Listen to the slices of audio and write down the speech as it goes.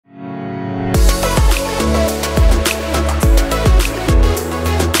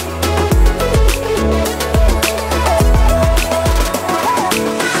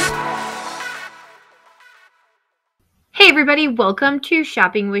everybody, welcome to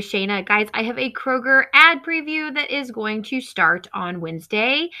Shopping with Shana. Guys, I have a Kroger ad preview that is going to start on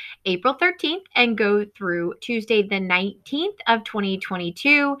Wednesday, April 13th and go through Tuesday the 19th of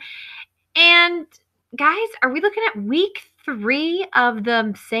 2022. And guys, are we looking at week 3 of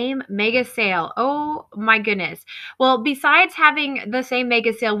the same mega sale? Oh my goodness. Well, besides having the same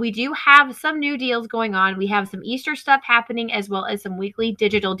mega sale, we do have some new deals going on. We have some Easter stuff happening as well as some weekly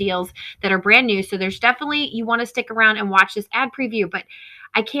digital deals that are brand new. So there's definitely, you want to stick around and watch this ad preview, but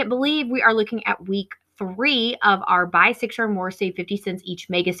I can't believe we are looking at week 3 of our buy 6 or more, save 50 cents each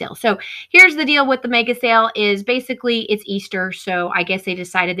mega sale. So here's the deal with the mega sale is basically it's Easter. So I guess they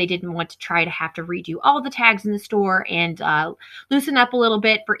decided they didn't want to try to have to redo all the tags in the store and loosen up a little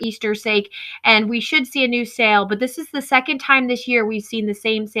bit for Easter's sake. And we should see a new sale, but this is the second time this year we've seen the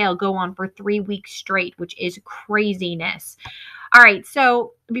same sale go on for 3 weeks straight, which is craziness. All right,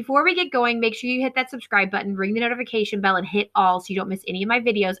 so before we get going, make sure you hit that subscribe button, ring the notification bell, and hit all so you don't miss any of my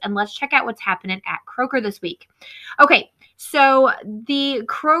videos. And let's check out what's happening at Kroger this week. Okay, so the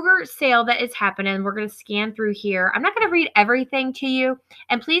Kroger sale that is happening, we're going to scan through here. I'm not going to read everything to you.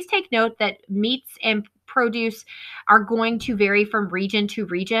 And please take note that meats and produce are going to vary from region to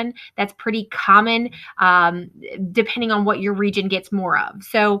region. That's pretty common depending on what your region gets more of.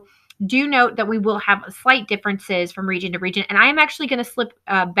 So do note that we will have slight differences from region to region. And I am actually going to slip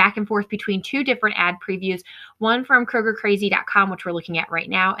back and forth between 2 different ad previews, one from KrogerCrazy.com, which we're looking at right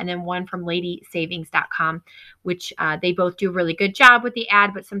now, and then one from LadySavings.com, which they both do a really good job with the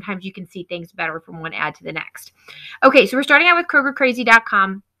ad, but sometimes you can see things better from one ad to the next. Okay, so we're starting out with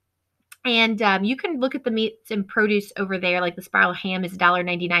KrogerCrazy.com. And you can look at the meats and produce over there. Like the spiral ham is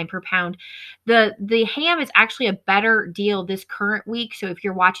 $1.99 per pound. The ham is actually a better deal this current week. So if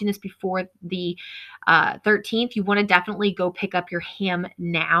you're watching this before the 13th, you want to definitely go pick up your ham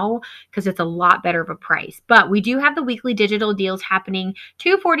now because it's a lot better of a price. But we do have the weekly digital deals happening.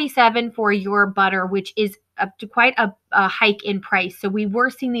 $2.47 for your butter, which is up to quite a hike in price. So we were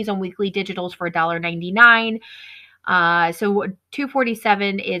seeing these on weekly digitals for $1.99. So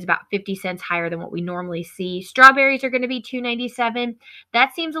 $2.47 is about 50 cents higher than what we normally see. Strawberries are going to be $2.97.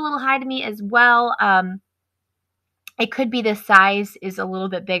 That seems a little high to me as well. It could be the size is a little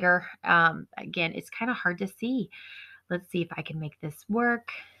bit bigger. Again, it's kind of hard to see. Let's see if I can make this work.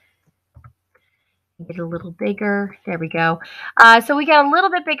 Get a little bigger. There we go. So we got a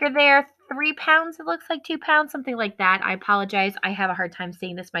little bit bigger there. 3 pounds. It looks like 2 pounds, something like that. I apologize. I have a hard time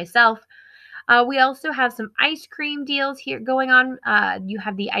seeing this myself. We also have some ice cream deals here going on. You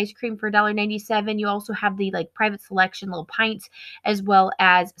have the ice cream for $1.97. You also have the private selection little pints as well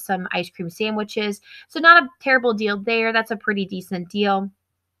as some ice cream sandwiches. So not a terrible deal there. That's a pretty decent deal.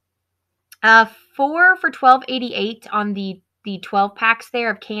 4 for $12.88 on the 12 packs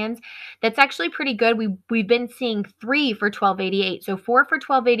there of cans. That's actually pretty good. We've been seeing 3 for $12.88. So 4 for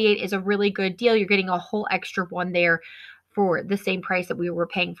 $12.88 is a really good deal. You're getting a whole extra one there for the same price that we were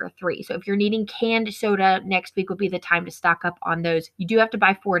paying for 3. So if you're needing canned soda, next week would be the time to stock up on those. You do have to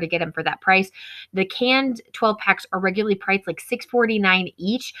buy 4 to get them for that price. The canned 12 packs are regularly priced like $6.49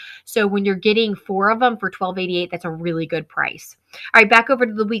 each. So when you're getting 4 of them for $12.88, that's a really good price. All right, back over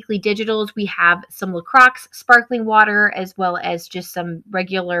to the weekly digitals. We have some La Croix sparkling water as well as just some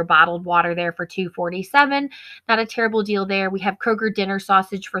regular bottled water there for $2.47. Not a terrible deal there. We have Kroger dinner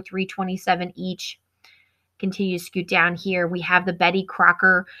sausage for $3.27 each. Continue to scoot down here. We have the Betty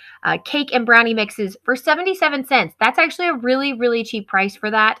Crocker cake and brownie mixes for 77 cents. That's actually a really, really cheap price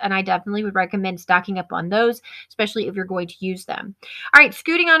for that, and I definitely would recommend stocking up on those, especially if you're going to use them. All right,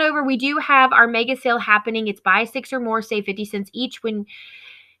 scooting on over, we do have our mega sale happening. It's buy 6 or more, save 50 cents each when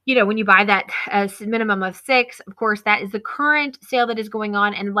you buy that minimum of 6. Of course, that is the current sale that is going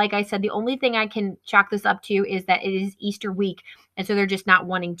on. And like I said, the only thing I can chalk this up to is that it is Easter week, and so they're just not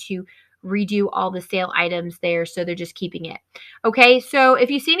wanting to redo all the sale items there, so they're just keeping it. Okay, so if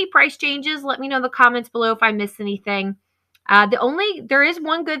you see any price changes, let me know in the comments below if I missed anything. There is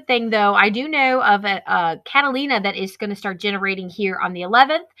one good thing though. I do know of a Catalina that is going to start generating here on the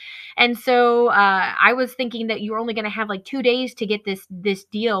 11th. And so I was thinking that you were only going to have like 2 days to get this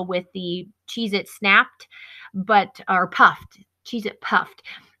deal with the Cheez-It Snapped, or Puffed, Cheez-It Puffed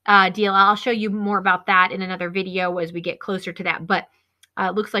deal. I'll show you more about that in another video as we get closer to that. But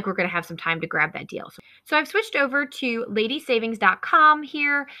looks like we're going to have some time to grab that deal. So I've switched over to LadySavings.com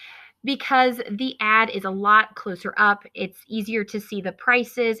here because the ad is a lot closer up. It's easier to see the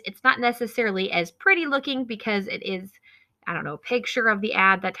prices. It's not necessarily as pretty looking because it is, I don't know, a picture of the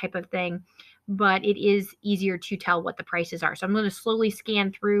ad, that type of thing. But it is easier to tell what the prices are. So I'm going to slowly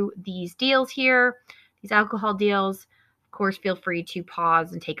scan through these deals here, these alcohol deals. Of course, feel free to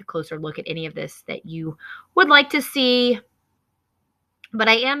pause and take a closer look at any of this that you would like to see. But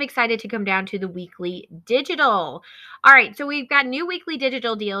I am excited to come down to the weekly digital. All right, so we've got new weekly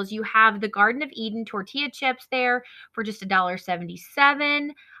digital deals. You have the Garden of Eden tortilla chips there for just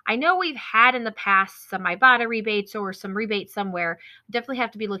 $1.77. I know we've had in the past some Ibotta rebates or some rebates somewhere. Definitely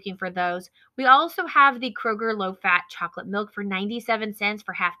have to be looking for those. We also have the Kroger low-fat chocolate milk for 97 cents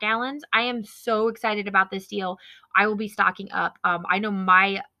for half gallons. I am so excited about this deal. I will be stocking up. I know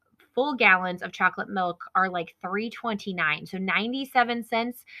my full gallons of chocolate milk are like $3.29. So 97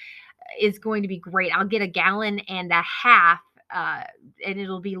 cents is going to be great. I'll get a gallon and a half, uh, and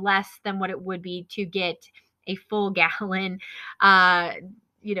it'll be less than what it would be to get a full gallon. Uh,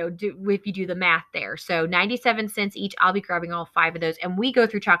 if you do the math there. So 97 cents each. I'll be grabbing all 5 of those. And we go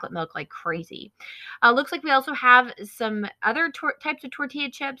through chocolate milk like crazy. Looks like we also have some other types of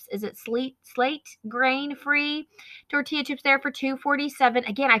tortilla chips. Is it slate grain free tortilla chips there for $2.47?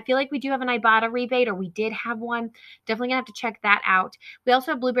 Again, I feel like we do have an Ibotta rebate, or we did have one. Definitely gonna have to check that out. We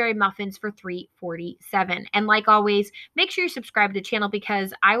also have blueberry muffins for $3.47. And like always, make sure you subscribe to the channel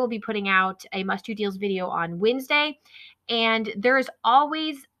because I will be putting out a must-do deals video on Wednesday. And there seems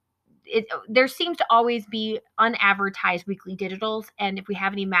to always be unadvertised weekly digitals. And if we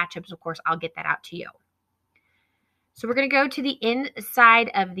have any matchups, of course, I'll get that out to you. So we're going to go to the inside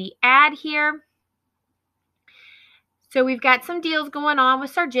of the ad here. So we've got some deals going on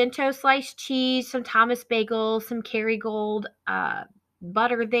with Sargento sliced cheese, some Thomas bagels, some Kerrygold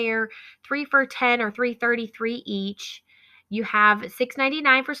butter there, 3 for $10 or $3.33 each. You have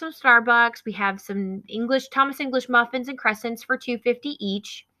 $6.99 for some Starbucks. We have some Thomas English muffins and crescents for $2.50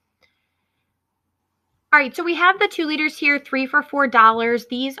 each. All right, so we have the 2 liters here, 3 for $4.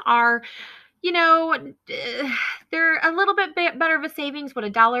 These are, they're a little bit better of a savings, but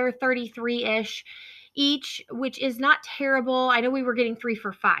 $1.33-ish each, which is not terrible. I know we were getting 3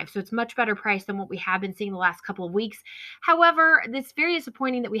 for $5, so it's much better price than what we have been seeing the last couple of weeks. However, it's very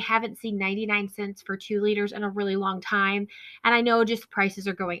disappointing that we haven't seen 99 cents for 2 liters in a really long time. And I know just prices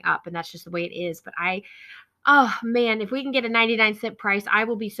are going up, and that's just the way it is. But oh man, if we can get a 99-cent price, I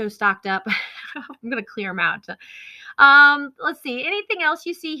will be so stocked up. I'm going to clear them out. Let's see. Anything else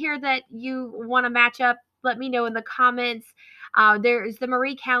you see here that you want to match up? Let me know in the comments. There's the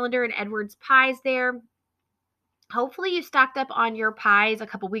Marie Calendar and Edwards pies there. Hopefully you stocked up on your pies a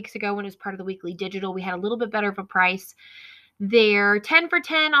couple weeks ago when it was part of the weekly digital. We had a little bit better of a price there. 10 for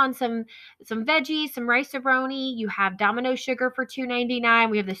 10 on some veggies, some rice-a-roni. You have Domino sugar for $2.99.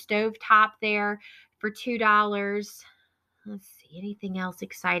 We have the stove top there for $2. Let's see, anything else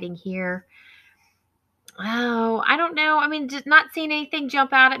exciting here? Oh, I don't know. I mean, just not seeing anything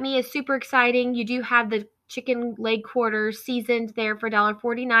jump out at me is super exciting. You do have the chicken leg quarters seasoned there for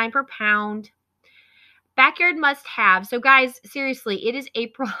 $1.49 per pound. Backyard must have. So guys, seriously, it is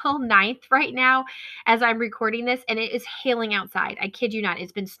April 9th right now as I'm recording this, and it is hailing outside. I kid you not.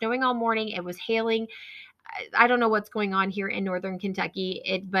 It's been snowing all morning. It was hailing. I don't know what's going on here in northern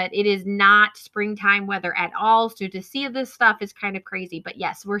Kentucky, but it is not springtime weather at all. So to see this stuff is kind of crazy. But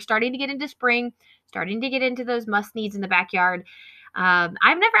yes, we're starting to get into spring, starting to get into those must needs in the backyard. I've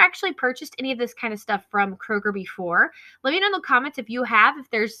never actually purchased any of this kind of stuff from Kroger before. Let me know in the comments if you have, if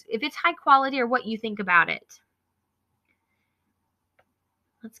it's high quality or what you think about it.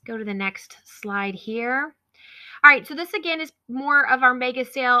 Let's go to the next slide here. All right, so this again is more of our mega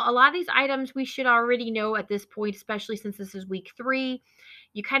sale. A lot of these items we should already know at this point, especially since this is week 3.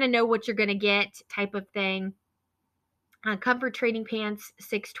 You kind of know what you're going to get type of thing. Comfort training pants,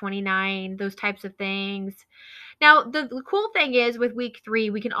 $6.29, those types of things. Now, the cool thing is with week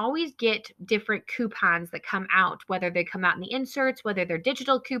 3, we can always get different coupons that come out, whether they come out in the inserts, whether they're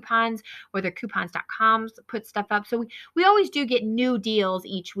digital coupons, whether coupons.com put stuff up. So we always do get new deals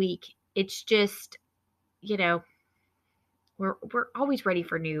each week. It's just, we're always ready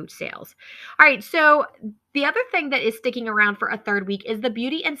for new sales. All right, so the other thing that is sticking around for a third week is the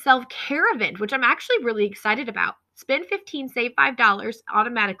Beauty and Self-Care event, which I'm actually really excited about. Spend $15, save $5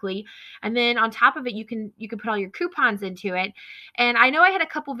 automatically, and then on top of it, you can put all your coupons into it. And I know I had a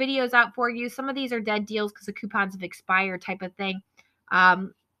couple videos out for you. Some of these are dead deals because the coupons have expired, type of thing.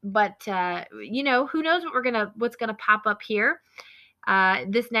 But who knows what's gonna pop up here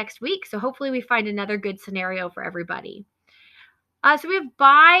this next week. So hopefully we find another good scenario for everybody. So we have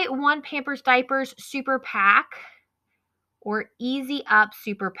buy one Pampers Diapers Super Pack or Easy Up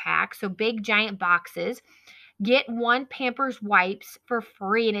Super Pack. So big giant boxes. Get one Pampers wipes for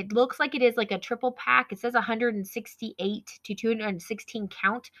free. And it looks like it is like a triple pack. It says 168 to 216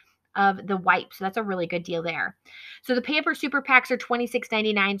 count of the wipes. So that's a really good deal there. So the Pampers Super Packs are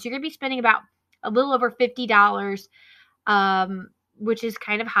 $26.99. So you're going to be spending about a little over $50 which is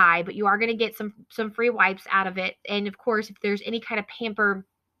kind of high, but you are going to get some free wipes out of it. And of course, if there's any kind of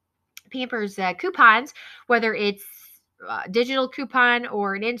Pampers coupons, whether it's digital coupon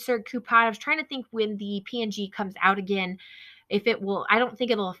or an insert coupon. I was trying to think when the P&G comes out again, if it will. I don't think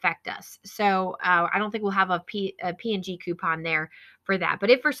it'll affect us. So I don't think we'll have a P&G coupon there for that. But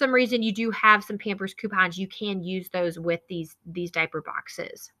if for some reason you do have some Pampers coupons, you can use those with these diaper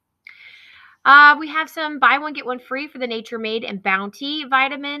boxes. We have some buy one, get one free for the Nature Made and Bounty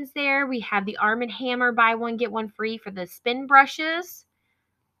vitamins there. We have the Arm & Hammer buy one, get one free for the spin brushes.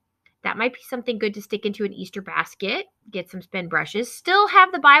 That might be something good to stick into an Easter basket. Get some spin brushes. Still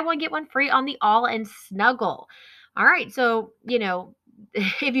have the buy one, get one free on the All and Snuggle. All right, so,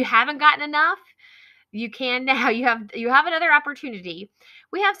 if you haven't gotten enough, you can now. You have another opportunity.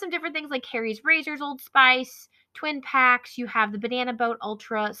 We have some different things like Harry's Razors, Old Spice, twin packs. You have the Banana Boat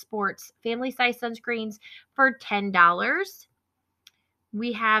Ultra Sports family size sunscreens for $10.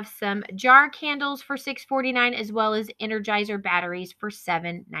 We have some jar candles for $6.49 as well as Energizer batteries for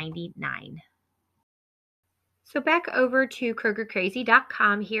 $7.99. So back over to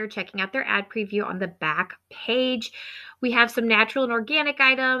KrogerCrazy.com here, checking out their ad preview on the back page. We have some natural and organic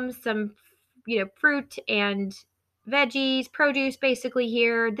items, some fruit and veggies, produce basically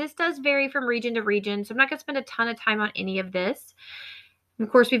here. This does vary from region to region, so I'm not going to spend a ton of time on any of this. And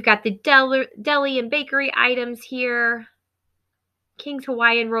of course, we've got the deli and bakery items here. King's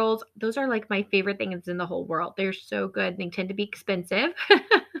Hawaiian rolls. Those are like my favorite things in the whole world. They're so good. They tend to be expensive.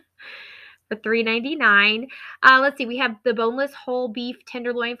 For $3.99. Let's see. We have the boneless whole beef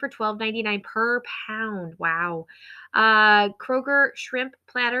tenderloin for $12.99 per pound. Wow. Kroger shrimp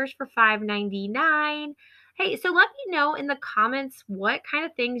platters for $5.99. Hey, so let me know in the comments what kind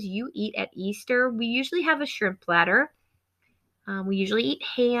of things you eat at Easter. We usually have a shrimp platter. We usually eat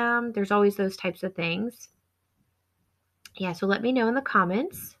ham. There's always those types of things. Yeah, so let me know in the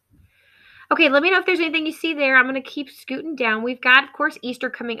comments. Okay, let me know if there's anything you see there. I'm going to keep scooting down. We've got, of course, Easter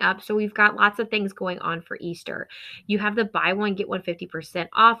coming up, so we've got lots of things going on for Easter. You have the buy one, get one 50%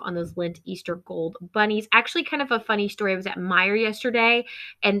 off on those Lindt Easter Gold bunnies. Actually, kind of a funny story. I was at Meijer yesterday,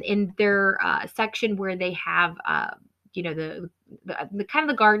 and in their section where they have, the kind of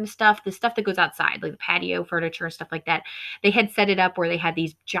the garden stuff, the stuff that goes outside, like the patio furniture and stuff like that. They had set it up where they had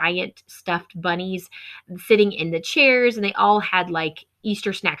these giant stuffed bunnies sitting in the chairs, and they all had like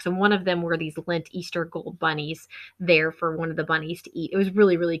Easter snacks. And one of them were these Lindt Easter Gold bunnies there for one of the bunnies to eat. It was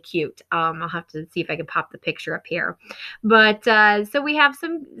really, really cute. I'll have to see if I can pop the picture up here. But so we have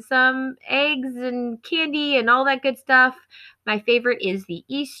some eggs and candy and all that good stuff. My favorite is the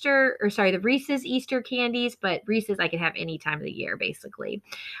Reese's Easter candies, but Reese's I can have any time of the year, basically.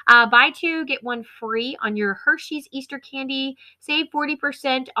 Buy two, get one free on your Hershey's Easter candy. Save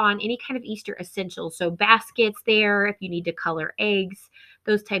 40% on any kind of Easter essentials. So baskets there if you need to color eggs,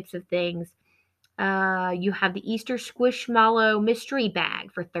 those types of things. You have the Easter Squishmallow mystery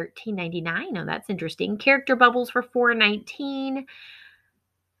bag for $13.99. Oh, that's interesting. Character bubbles for $4.19.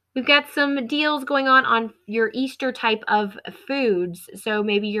 We've got some deals going on your Easter type of foods. So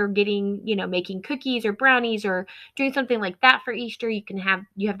maybe you're getting, making cookies or brownies or doing something like that for Easter. You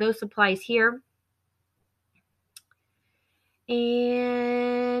have those supplies here.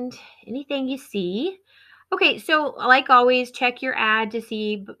 And anything you see. Okay, so like always, check your ad to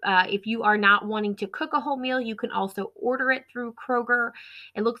see if you are not wanting to cook a whole meal. You can also order it through Kroger.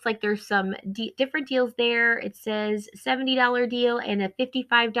 It looks like there's some different deals there. It says $70 deal and a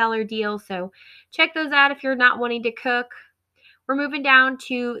 $55 deal. So check those out if you're not wanting to cook. We're moving down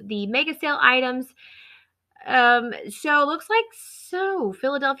to the mega sale items. So it looks like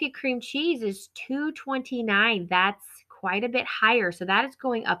Philadelphia cream cheese is $2.29. That's quite a bit higher. So that is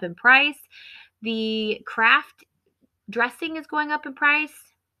going up in price. The Kraft dressing is going up in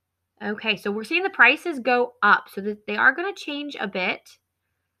price. Okay, so we're seeing the prices go up. So that they are going to change a bit.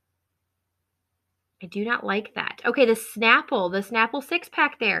 I do not like that. Okay, the Snapple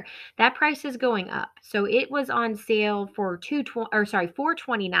 6-pack there, that price is going up. So it was on sale for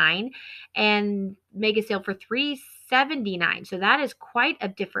 $4.29 and mega sale for $3.79. So that is quite a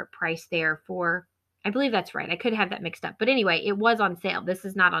different price there for, I believe that's right. I could have that mixed up. But anyway, it was on sale. This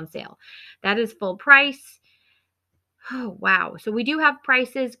is not on sale. That is full price. Oh, wow. So we do have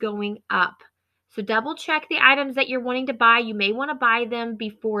prices going up. So double check the items that you're wanting to buy. You may want to buy them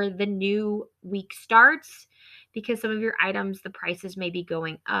before the new week starts because some of your items, the prices may be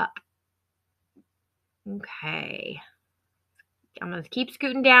going up. Okay. I'm going to keep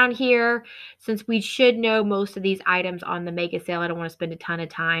scooting down here since we should know most of these items on the mega sale. I don't want to spend a ton of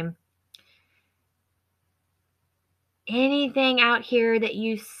time. Anything out here that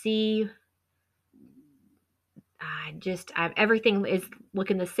you see? everything is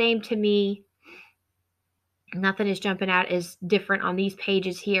looking the same to me. Nothing is jumping out as different on these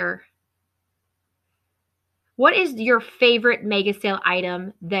pages here. What is your favorite mega sale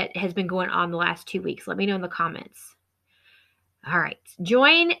item that has been going on the last 2 weeks? Let me know in the comments. All right.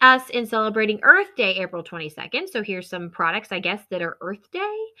 Join us in celebrating Earth Day, April 22nd. So here's some products, I guess, that are Earth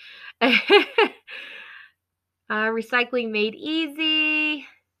Day. Recycling made easy.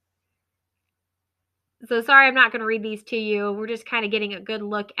 So sorry, I'm not going to read these to you. We're just kind of getting a good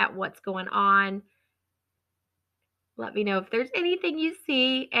look at what's going on. Let me know if there's anything you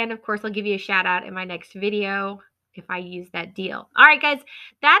see. And of course, I'll give you a shout out in my next video if I use that deal. All right, guys,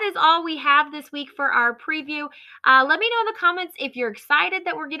 that is all we have this week for our preview. Let me know in the comments if you're excited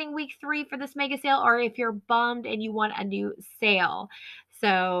that we're getting week 3 for this mega sale, or if you're bummed and you want a new sale.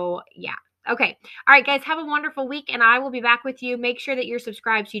 So yeah. Okay. All right, guys, have a wonderful week, and I will be back with you. Make sure that you're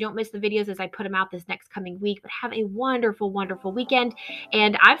subscribed so you don't miss the videos as I put them out this next coming week. But have a wonderful, wonderful weekend.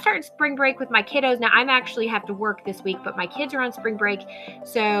 And I'm starting spring break with my kiddos. Now, I'm actually have to work this week, but my kids are on spring break.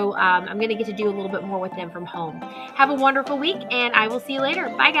 So I'm going to get to do a little bit more with them from home. Have a wonderful week, and I will see you later.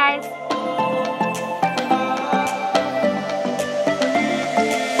 Bye, guys.